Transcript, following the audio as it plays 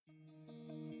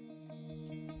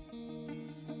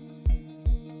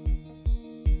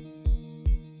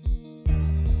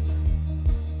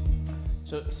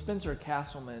So Spencer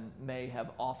Castleman may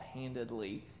have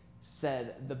offhandedly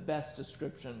said the best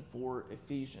description for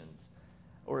Ephesians,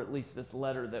 or at least this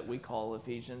letter that we call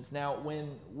Ephesians. Now,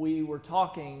 when we were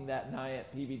talking that night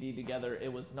at PVD together,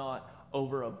 it was not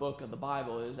over a book of the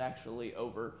Bible, it was actually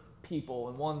over people.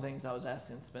 And one of the things I was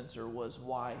asking Spencer was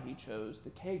why he chose the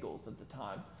Kegels at the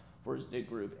time for his dig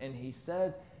group. And he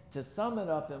said, to sum it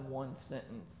up in one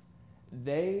sentence,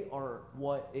 they are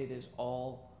what it is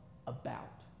all about.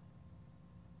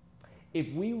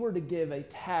 If we were to give a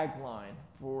tagline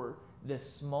for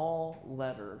this small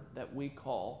letter that we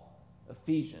call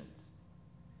Ephesians,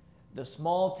 the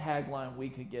small tagline we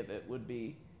could give it would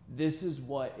be, this is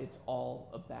what it's all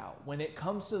about. When it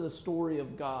comes to the story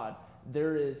of God,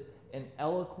 there is an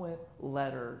eloquent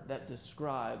letter that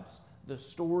describes the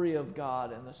story of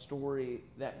God and the story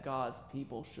that God's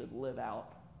people should live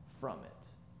out from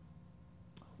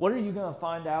it. What are you going to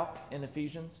find out in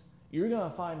Ephesians? You're going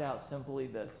to find out simply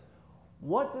this.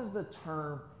 What does the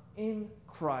term in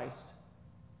Christ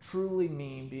truly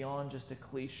mean beyond just a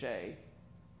cliche,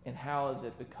 and how has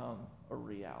it become a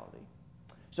reality?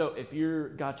 So if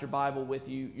you've got your Bible with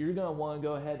you, you're going to want to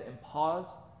go ahead and pause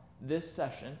this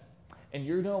session, and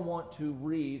you're going to want to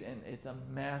read, and it's a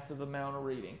massive amount of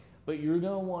reading, but you're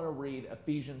going to want to read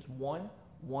Ephesians 1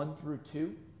 through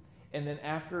 2, and then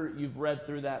after you've read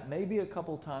through that, maybe a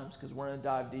couple times, because we're going to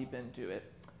dive deep into it,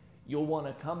 you'll want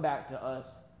to come back to us,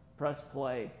 press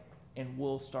play, and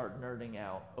we'll start nerding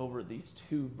out over these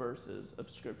 2 verses of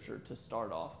Scripture to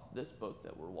start off this book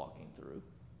that we're walking through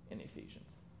in Ephesians.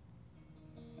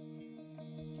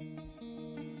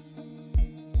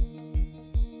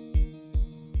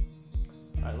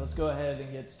 All right, let's go ahead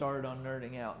and get started on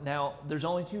nerding out. Now, there's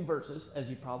only 2 verses,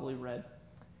 as you probably read,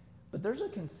 but there's a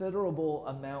considerable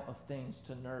amount of things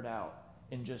to nerd out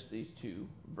in just these 2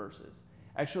 verses.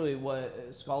 Actually, what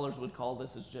scholars would call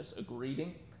this is just a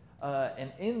greeting.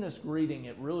 And in this greeting,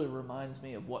 it really reminds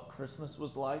me of what Christmas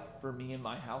was like for me and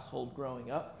my household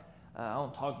growing up. I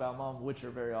don't talk about Mama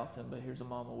Witcher very often, but here's a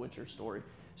Mama Witcher story.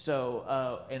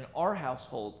 So in our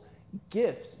household,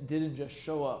 gifts didn't just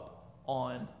show up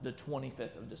on the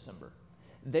 25th of December.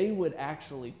 They would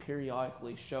actually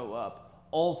periodically show up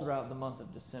all throughout the month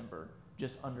of December,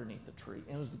 just underneath the tree.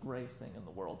 And it was the greatest thing in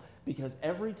the world, because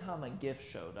every time a gift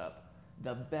showed up,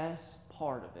 the best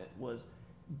part of it was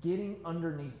getting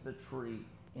underneath the tree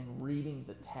and reading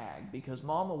the tag, because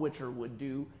Mama Witcher would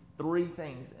do 3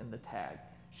 things in the tag.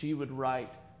 She would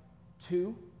write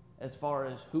to, as far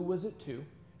as who was it to.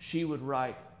 She would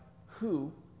write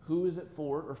who is it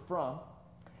for or from.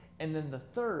 And then the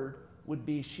third would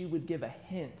be she would give a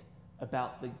hint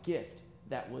about the gift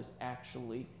that was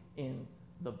actually in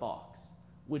the box,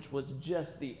 which was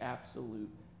just the absolute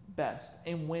best.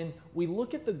 And when we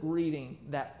look at the greeting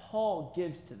that Paul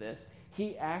gives to this,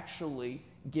 he actually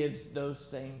gives those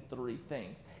same 3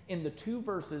 things. In the 2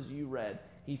 verses you read,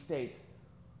 he states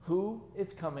who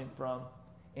it's coming from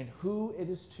and who it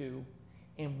is to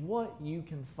and what you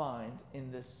can find in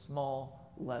this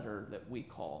small letter that we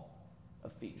call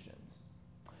Ephesians.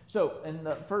 So, and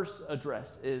the first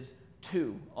address is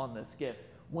to on this gift.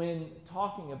 When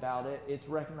talking about it, it's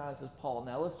recognized as Paul.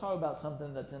 Now, let's talk about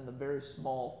something that's in the very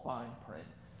small fine print.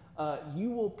 You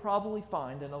will probably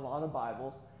find in a lot of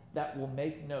Bibles that will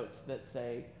make notes that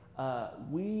say,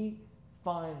 we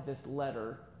find this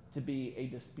letter to be a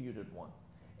disputed one.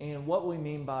 And what we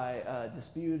mean by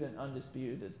disputed and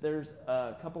undisputed is there's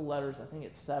a couple letters, I think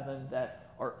it's 7,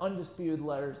 that are undisputed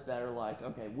letters that are like,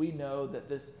 okay, we know that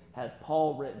this has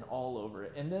Paul written all over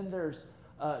it. And then there's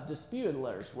disputed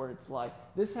letters where it's like,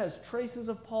 this has traces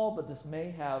of Paul, but this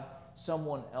may have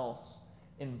someone else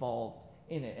involved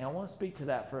in it. And I want to speak to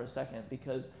that for a second,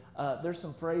 because there's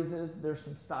some phrases, there's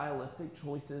some stylistic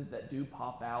choices that do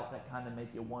pop out that kind of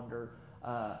make you wonder,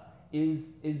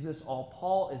 is this all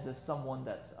Paul? Is this someone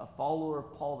that's a follower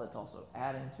of Paul that's also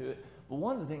adding to it? But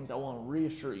one of the things I want to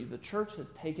reassure you, the church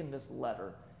has taken this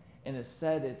letter and has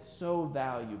said it's so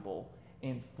valuable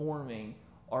in forming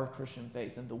our Christian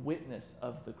faith and the witness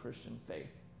of the Christian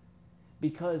faith,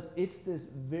 because it's this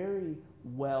very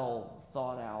well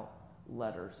thought out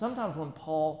letter. Sometimes when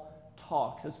Paul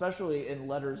talks, especially in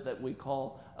letters that we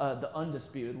call the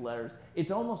undisputed letters,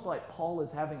 it's almost like Paul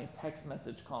is having a text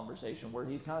message conversation where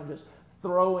he's kind of just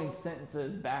throwing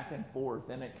sentences back and forth,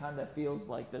 and it kind of feels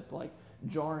like this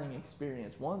jarring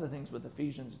experience. One of the things with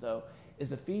Ephesians, though,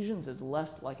 is Ephesians is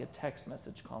less like a text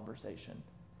message conversation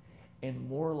and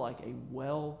more like a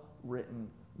well-written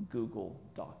Google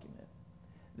document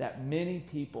that many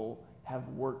people have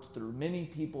worked through, many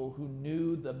people who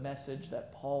knew the message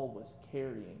that Paul was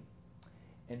carrying,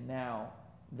 and now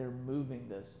they're moving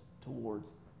this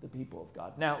towards the people of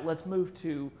God. Now, let's move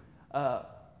to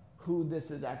who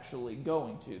this is actually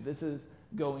going to. This is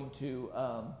going to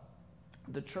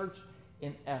the church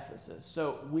in Ephesus.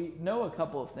 So we know a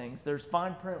couple of things. There's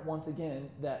fine print, once again,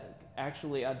 that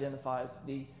actually identifies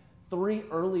the 3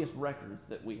 earliest records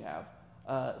that we have.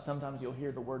 Sometimes you'll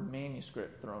hear the word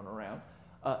manuscript thrown around.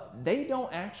 They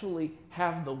don't actually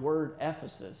have the word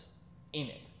Ephesus in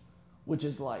it, which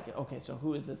is like, okay, so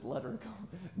who is this letter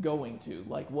going to?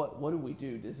 Like, what do we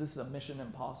do? Is this a Mission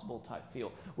Impossible type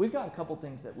feel? We've got a couple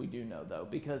things that we do know, though,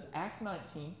 because Acts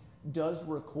 19 does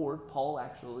record Paul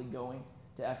actually going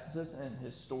to Ephesus and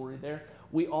his story there.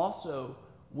 We also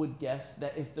would guess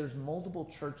that if there's multiple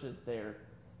churches there,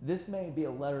 this may be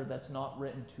a letter that's not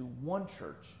written to one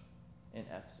church in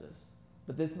Ephesus,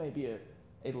 but this may be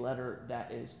a letter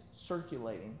that is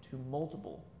circulating to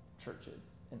multiple churches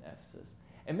in Ephesus.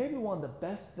 And maybe one of the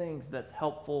best things that's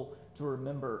helpful to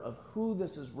remember of who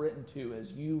this is written to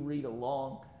as you read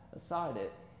alongside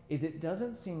it is it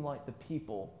doesn't seem like the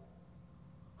people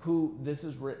who this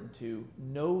is written to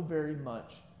know very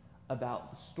much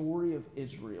about the story of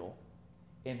Israel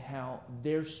and how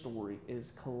their story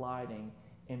is colliding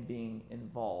and being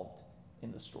involved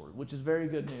in the story, which is very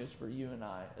good news for you and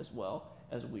I as well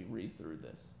as we read through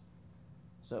this.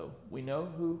 So we know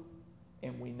who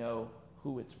and we know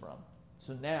who it's from.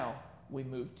 So now we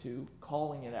move to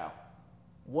calling it out.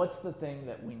 What's the thing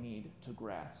that we need to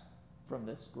grasp from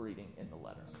this greeting in the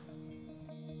letter?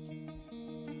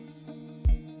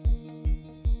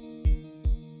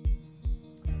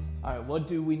 All right, what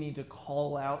do we need to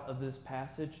call out of this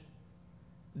passage?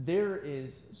 There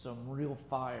is some real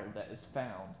fire that is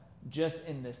found just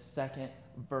in this second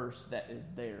verse that is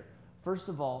there. First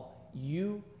of all,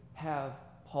 you have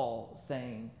Paul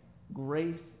saying,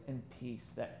 grace and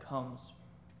peace that comes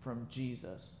from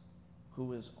Jesus,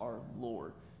 who is our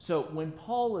Lord. So when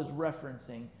Paul is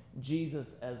referencing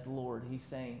Jesus as Lord, he's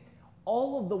saying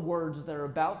all of the words that are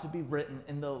about to be written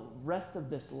in the rest of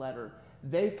this letter,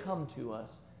 they come to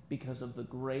us because of the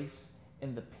grace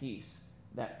and the peace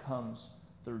that comes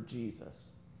through Jesus.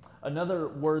 Another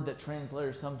word that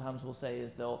translators sometimes will say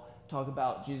is they'll talk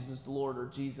about Jesus Lord or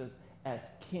Jesus as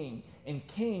King. And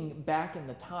King, back in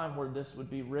the time where this would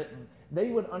be written, they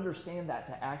would understand that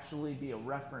to actually be a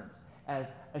reference as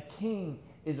a king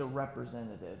is a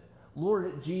representative.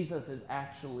 Lord Jesus is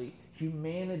actually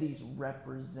humanity's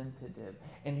representative.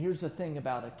 And here's the thing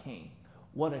about a king.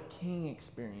 What a king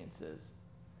experiences,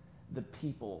 the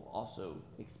people also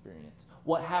experience.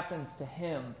 What happens to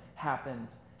him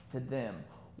happens to them.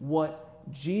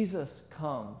 What Jesus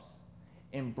comes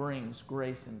and brings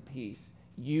grace and peace,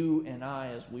 you and I,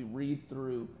 as we read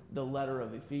through the letter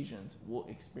of Ephesians, will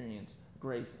experience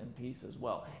grace and peace as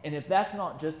well. And if that's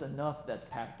not just enough that's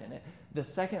packed in it, the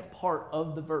second part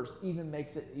of the verse even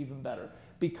makes it even better.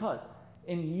 Because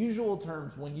in usual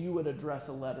terms, when you would address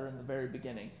a letter in the very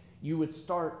beginning, you would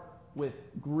start with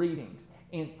greetings.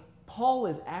 And Paul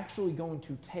is actually going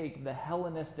to take the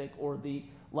Hellenistic or the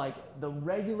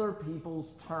regular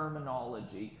people's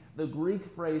terminology, the Greek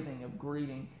phrasing of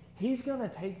greeting. He's going to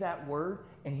take that word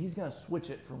and he's going to switch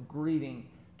it from greeting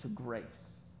to grace.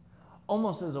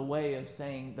 Almost as a way of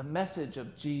saying the message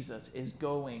of Jesus is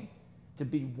going to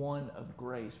be one of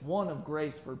grace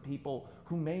for people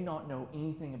who may not know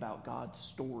anything about God's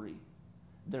story.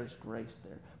 There's grace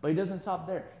there. But he doesn't stop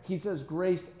there. He says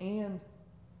grace and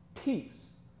peace,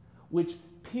 which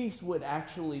peace would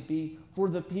actually be for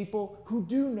the people who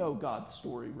do know God's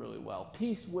story really well.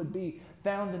 Peace would be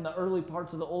found in the early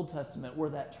parts of the Old Testament where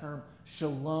that term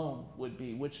shalom would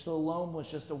be, which shalom was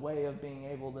just a way of being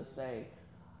able to say,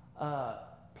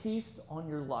 peace on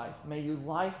your life. May your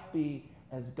life be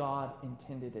as God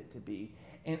intended it to be.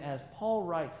 And as Paul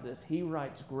writes this, he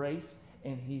writes grace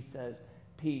and he says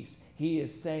peace. He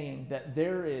is saying that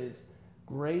there is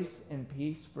grace and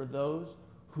peace for those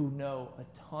who know a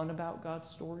ton about God's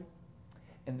story,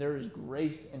 and there is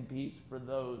grace and peace for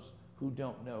those who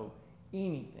don't know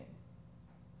anything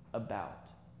about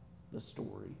the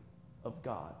story of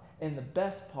God. And the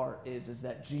best part is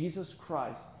that Jesus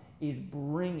Christ is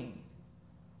bringing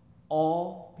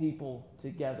all people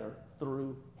together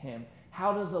through him.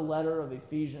 How does the letter of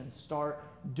Ephesians start?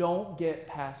 Don't get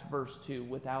past verse 2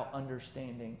 without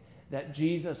understanding that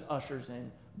Jesus ushers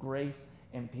in grace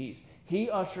and peace. He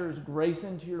ushers grace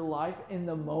into your life in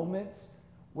the moments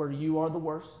where you are the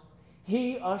worst.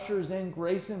 He ushers in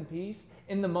grace and peace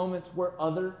in the moments where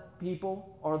other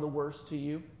people are the worst to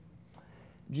you.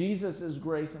 Jesus is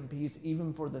grace and peace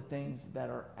even for the things that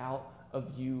are out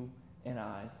of you and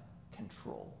I's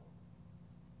control.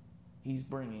 He's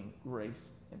bringing grace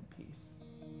and peace.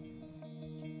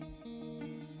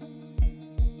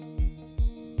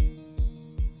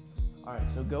 All right,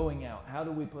 so going out, how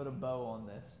do we put a bow on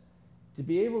this? To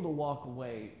be able to walk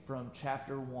away from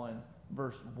chapter 1,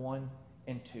 verse 1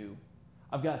 and 2,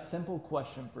 I've got a simple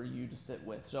question for you to sit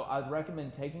with. So I'd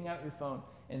recommend taking out your phone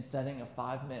and setting a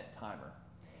 5-minute timer.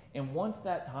 And once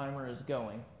that timer is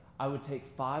going, I would take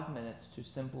 5 minutes to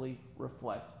simply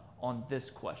reflect on this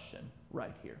question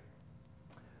right here.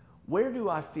 Where do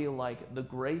I feel like the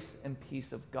grace and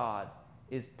peace of God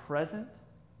is present?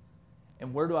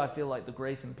 And where do I feel like the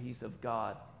grace and peace of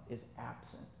God is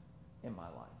absent in my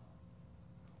life?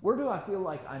 Where do I feel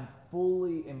like I'm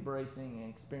fully embracing and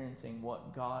experiencing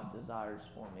what God desires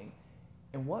for me?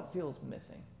 And what feels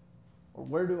missing? Or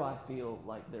where do I feel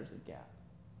like there's a gap?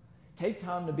 Take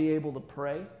time to be able to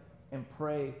pray and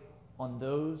pray on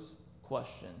those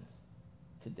questions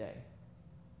today.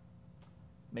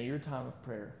 May your time of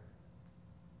prayer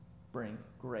bring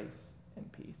grace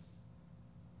and peace.